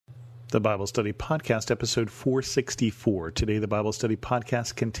the Bible Study Podcast, episode 464. Today, the Bible Study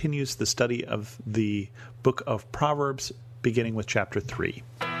Podcast continues the study of the book of Proverbs, beginning with chapter 3.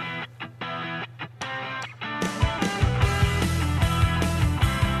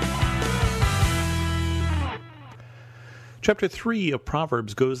 Chapter 3 of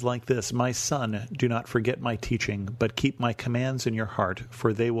Proverbs goes like this: My son, do not forget my teaching, but keep my commands in your heart,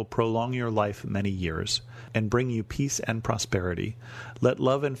 for they will prolong your life many years, and bring you peace and prosperity. Let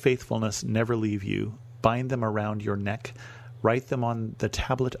love and faithfulness never leave you. Bind them around your neck. Write them on the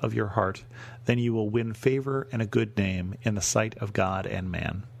tablet of your heart. Then you will win favor and a good name in the sight of God and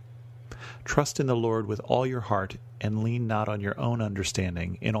man. Trust in the Lord with all your heart, and lean not on your own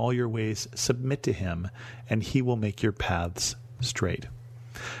understanding. In all your ways submit to him, and he will make your paths straight.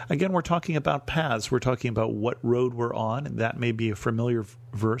 Again, we're talking about paths. We're talking about what road we're on, and that may be a familiar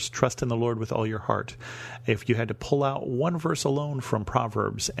verse. Trust in the Lord with all your heart. If you had to pull out one verse alone from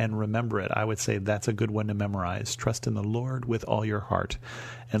Proverbs and remember it, I would say that's a good one to memorize. Trust in the Lord with all your heart,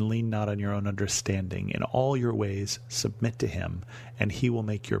 and lean not on your own understanding. In all your ways submit to him, and he will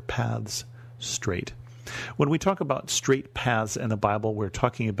make your paths straight. When we talk about straight paths in the Bible, we're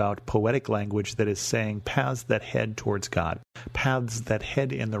talking about poetic language that is saying paths that head towards God, paths that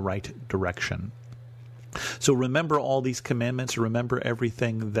head in the right direction. So remember all these commandments, remember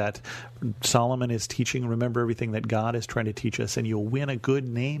everything that Solomon is teaching, remember everything that God is trying to teach us, and you'll win a good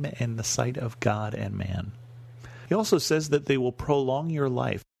name in the sight of God and man. He also says that they will prolong your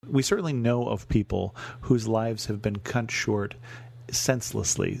life. We certainly know of people whose lives have been cut short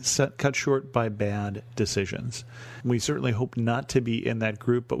senselessly, cut short by bad decisions. We certainly hope not to be in that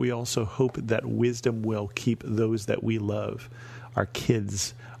group, but we also hope that wisdom will keep those that we love, our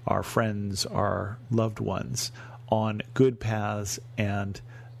kids, our friends, our loved ones, on good paths and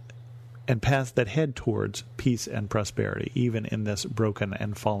paths that head towards peace and prosperity, even in this broken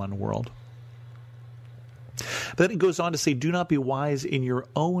and fallen world. But then it goes on to say, do not be wise in your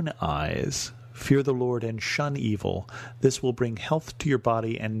own eyes. Fear the Lord and shun evil. This will bring health to your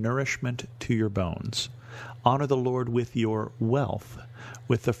body and nourishment to your bones. Honor the Lord with your wealth,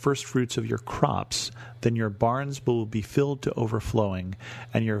 with the first fruits of your crops. Then your barns will be filled to overflowing,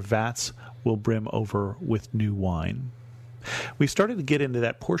 and your vats will brim over with new wine. We've started to get into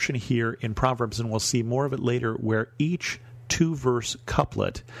that portion here in Proverbs, and we'll see more of it later, where each two-verse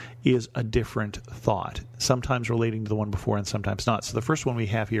couplet is a different thought, sometimes relating to the one before and sometimes not. So the first one we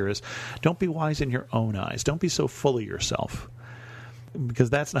have here is, don't be wise in your own eyes. Don't be so full of yourself, because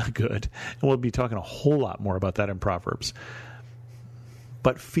that's not good. And we'll be talking a whole lot more about that in Proverbs.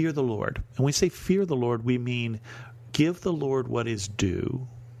 But fear the Lord. And when we say fear the Lord, we mean give the Lord what is due.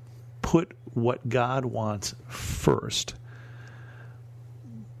 Put what God wants first.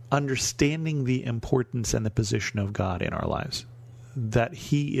 Understanding the importance and the position of God in our lives, that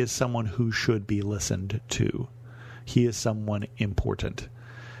he is someone who should be listened to. He is someone important.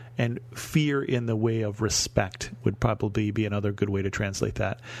 And fear in the way of respect would probably be another good way to translate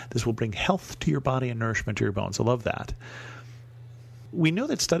that. This will bring health to your body and nourishment to your bones. I love that. We know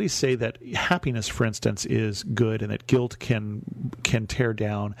that studies say that happiness, for instance, is good and that guilt can tear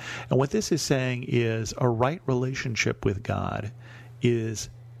down. And what this is saying is a right relationship with God is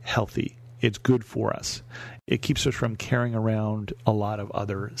healthy. It's good for us. It keeps us from carrying around a lot of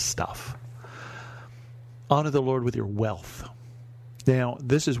other stuff. Honor the Lord with your wealth. Now,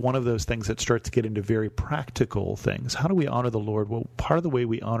 this is one of those things that starts to get into very practical things. How do we honor the Lord? Well, part of the way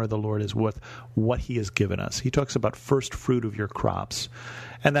we honor the Lord is with what he has given us. He talks about first fruit of your crops,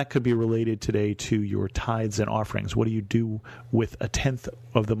 and that could be related today to your tithes and offerings. What do you do with a tenth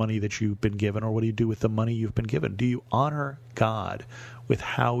of the money that you've been given, or what do you do with the money you've been given? Do you honor God with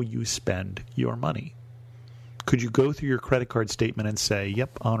how you spend your money? Could you go through your credit card statement and say,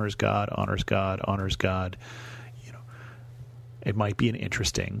 yep, honors God, honors God, honors God? It might be an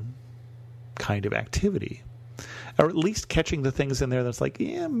interesting kind of activity. Or at least catching the things in there that's like,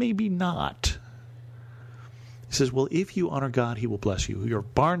 yeah, maybe not. He says, well, if you honor God, he will bless you. Your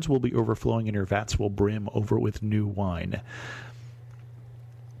barns will be overflowing and your vats will brim over with new wine.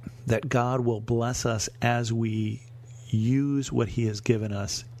 That God will bless us as we use what he has given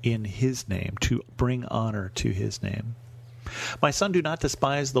us in his name to bring honor to his name. My son, do not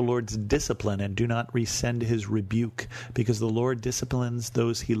despise the Lord's discipline, and do not resent his rebuke, because the Lord disciplines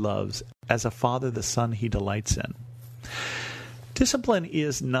those he loves, as a father the son he delights in. Discipline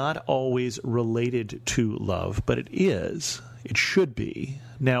is not always related to love, but it is. It should be.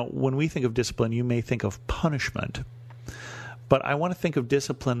 Now, when we think of discipline, you may think of punishment, but I want to think of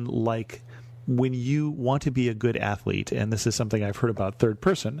discipline like when you want to be a good athlete, and this is something I've heard about third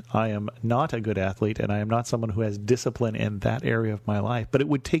person, I am not a good athlete, and I am not someone who has discipline in that area of my life, but it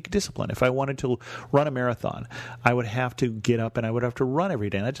would take discipline. If I wanted to run a marathon, I would have to get up and I would have to run every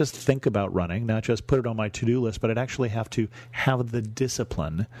day, not just think about running, not just put it on my to-do list, but I'd actually have to have the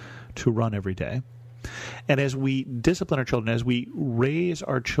discipline to run every day. And as we discipline our children, as we raise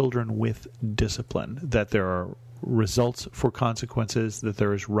our children with discipline, that there are results for consequences, that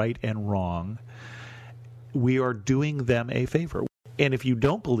there is right and wrong, we are doing them a favor. And if you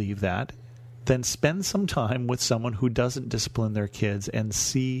don't believe that, then spend some time with someone who doesn't discipline their kids and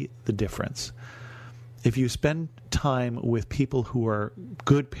see the difference. If you spend time with people who are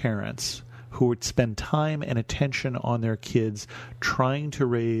good parents, who would spend time and attention on their kids, trying to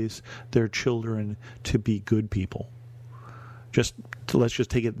raise their children to be good people, let's just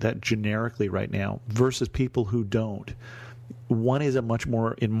take it that generically right now, versus people who don't. One is a much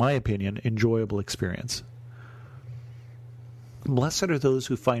more, in my opinion, enjoyable experience. Blessed are those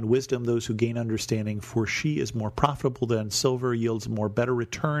who find wisdom, those who gain understanding, for she is more profitable than silver, yields more better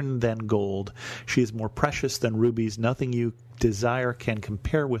return than gold. She is more precious than rubies. Nothing you desire can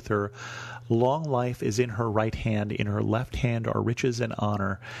compare with her. Long life is in her right hand. In her left hand are riches and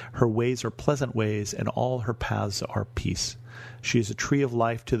honor. Her ways are pleasant ways, and all her paths are peace. She is a tree of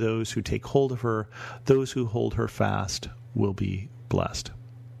life to those who take hold of her. Those who hold her fast will be blessed.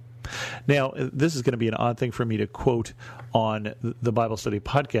 Now, this is going to be an odd thing for me to quote on the Bible Study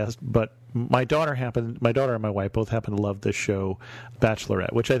podcast, but my daughter and my wife both happen to love this show,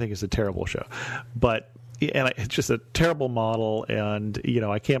 Bachelorette, which I think is a terrible show. It's just a terrible model, and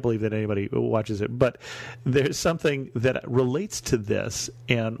I can't believe that anybody watches it. But there's something that relates to this,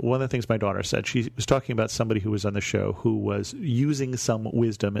 and one of the things my daughter said, she was talking about somebody who was on the show who was using some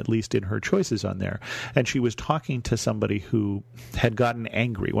wisdom, at least in her choices on there, and she was talking to somebody who had gotten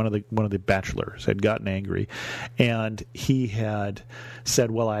angry. One of the bachelors had gotten angry, and he had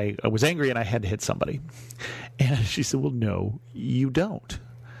said, "Well, I was angry and I had to hit somebody," and she said, "Well, no, you don't."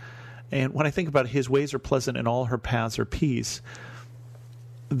 And when I think about his ways are pleasant and all her paths are peace,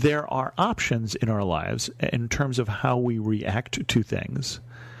 there are options in our lives in terms of how we react to things.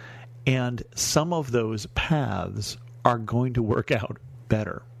 And some of those paths are going to work out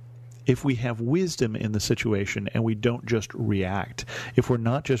better. If we have wisdom in the situation and we don't just react, if we're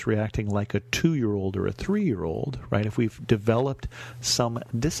not just reacting like a 2-year-old or a 3-year-old, right? If we've developed some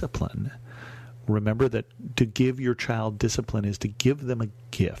discipline, remember that to give your child discipline is to give them a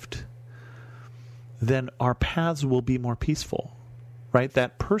gift. Then our paths will be more peaceful, right?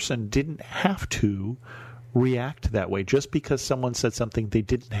 That person didn't have to react that way. Just because someone said something, they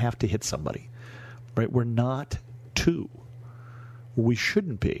didn't have to hit somebody, right? We're not 2. We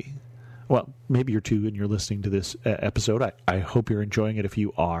shouldn't be. Well, maybe you're 2 and you're listening to this episode. I hope you're enjoying it if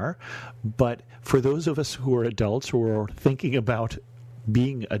you are. But for those of us who are adults, who are thinking about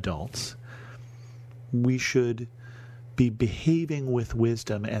being adults, we should be behaving with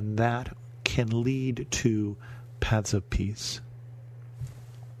wisdom, and that can lead to paths of peace.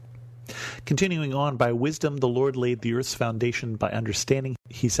 Continuing on, by wisdom the Lord laid the earth's foundation, by understanding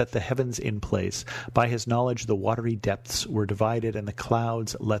he set the heavens in place. By his knowledge the watery depths were divided, and the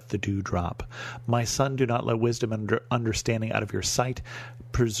clouds let the dew drop. My son, do not let wisdom and understanding out of your sight.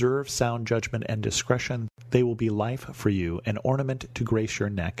 Preserve sound judgment and discretion. They will be life for you, an ornament to grace your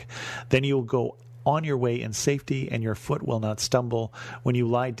neck. Then you will go on your way in safety, and your foot will not stumble. When you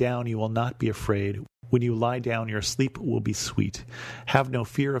lie down, you will not be afraid. When you lie down, your sleep will be sweet. Have no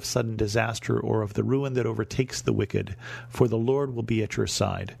fear of sudden disaster or of the ruin that overtakes the wicked, for the Lord will be at your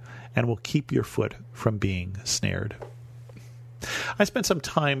side and will keep your foot from being snared. I spent some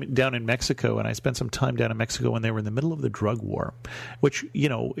time down in Mexico, and I spent some time down in Mexico when they were in the middle of the drug war, which,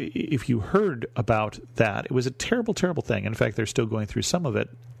 if you heard about that, it was a terrible, terrible thing. In fact, they're still going through some of it,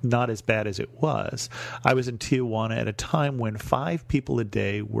 not as bad as it was. I was in Tijuana at a time when 5 people a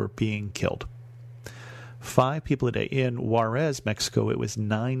day were being killed. 5 people a day. In Juarez, Mexico, it was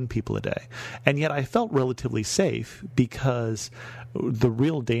 9 people a day. And yet I felt relatively safe, because the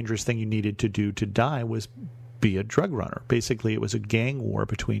real dangerous thing you needed to do to die was be a drug runner. Basically, it was a gang war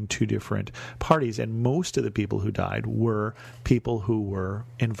between 2 different parties, and most of the people who died were people who were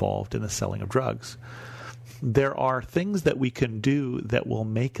involved in the selling of drugs. There are things that we can do that will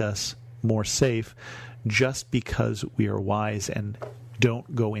make us more safe just because we are wise and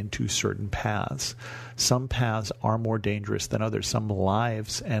don't go into certain paths. Some paths are more dangerous than others. Some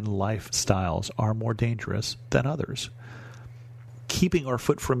lives and lifestyles are more dangerous than others. Keeping our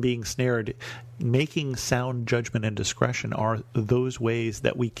foot from being snared, making sound judgment and discretion are those ways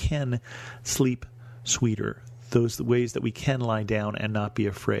that we can sleep sweeter those ways that we can lie down and not be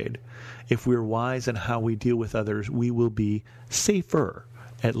afraid. If we're wise in how we deal with others, we will be safer,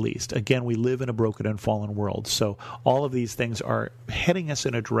 at least. Again, we live in a broken and fallen world, so all of these things are heading us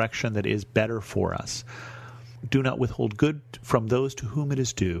in a direction that is better for us. Do not withhold good from those to whom it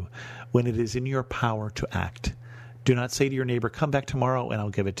is due, when it is in your power to act. Do not say to your neighbor, "Come back tomorrow and I'll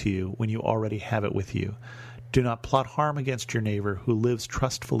give it to you," when you already have it with you. Do not plot harm against your neighbor who lives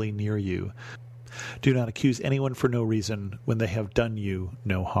trustfully near you. Do not accuse anyone for no reason when they have done you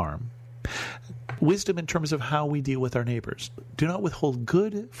no harm. Wisdom in terms of how we deal with our neighbors. Do not withhold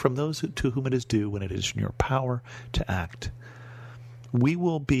good from those to whom it is due when it is in your power to act. We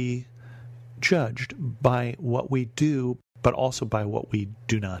will be judged by what we do, but also by what we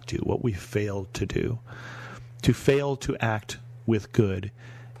do not do, what we fail to do. To fail to act with good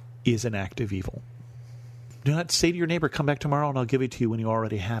is an act of evil. Do not say to your neighbor, "Come back tomorrow and I'll give it to you," when you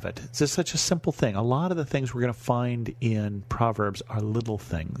already have it. It's just such a simple thing. A lot of the things we're going to find in Proverbs are little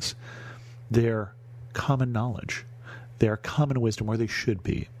things. They're common knowledge. They're common wisdom, where they should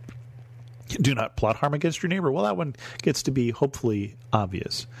be. Do not plot harm against your neighbor. Well, that one gets to be hopefully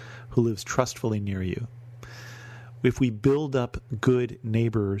obvious. Who lives trustfully near you. If we build up good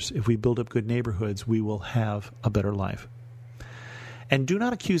neighbors, if we build up good neighborhoods, we will have a better life. And do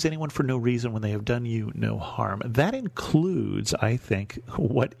not accuse anyone for no reason when they have done you no harm. That includes, I think,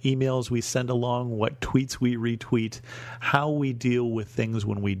 what emails we send along, what tweets we retweet, how we deal with things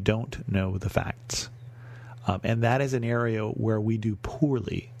when we don't know the facts. And that is an area where we do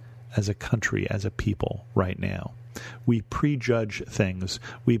poorly as a country, as a people right now. We prejudge things.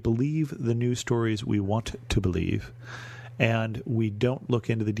 We believe the news stories we want to believe, and we don't look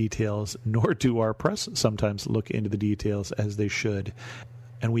into the details, nor do our press sometimes look into the details as they should,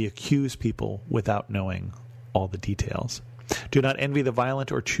 and we accuse people without knowing all the details. Do not envy the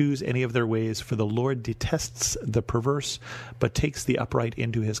violent or choose any of their ways, for the Lord detests the perverse, but takes the upright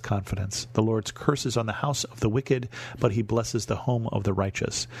into his confidence. The Lord's curse is on the house of the wicked, but he blesses the home of the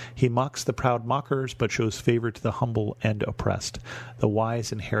righteous. He mocks the proud mockers, but shows favor to the humble and oppressed. The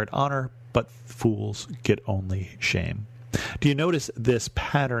wise inherit honor, but fools get only shame. Do you notice this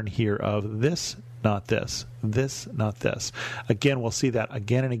pattern here of this, not this, this, not this? Again, we'll see that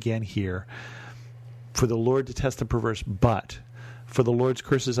again and again here. For the Lord detests the perverse, but. For the Lord's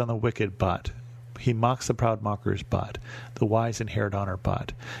curse is on the wicked, but. He mocks the proud mockers, but. The wise inherit honor,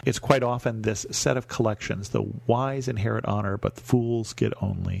 but. It's quite often this set of collections. The wise inherit honor, but the fools get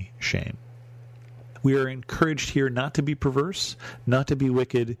only shame. We are encouraged here not to be perverse, not to be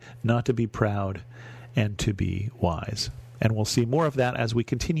wicked, not to be proud, and to be wise. And we'll see more of that as we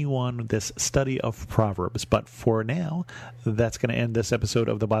continue on this study of Proverbs. But for now, that's going to end this episode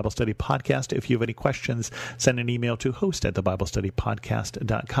of the Bible Study Podcast. If you have any questions, send an email to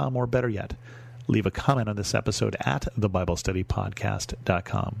host@thebiblestudypodcast.com, or better yet, leave a comment on this episode at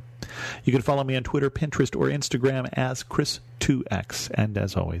thebiblestudypodcast.com. You can follow me on Twitter, Pinterest, or Instagram as Chris2X. And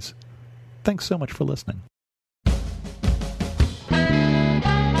as always, thanks so much for listening.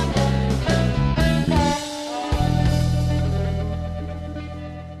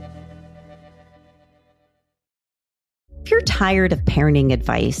 If you're tired of parenting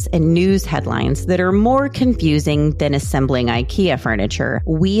advice and news headlines that are more confusing than assembling IKEA furniture,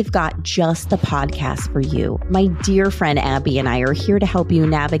 we've got just the podcast for you. My dear friend Abby and I are here to help you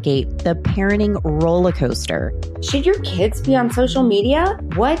navigate the parenting roller coaster. Should your kids be on social media?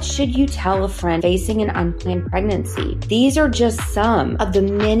 What should you tell a friend facing an unplanned pregnancy? These are just some of the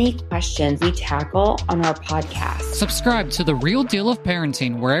many questions we tackle on our podcast. Subscribe to The Real Deal of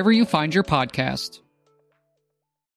Parenting wherever you find your podcast.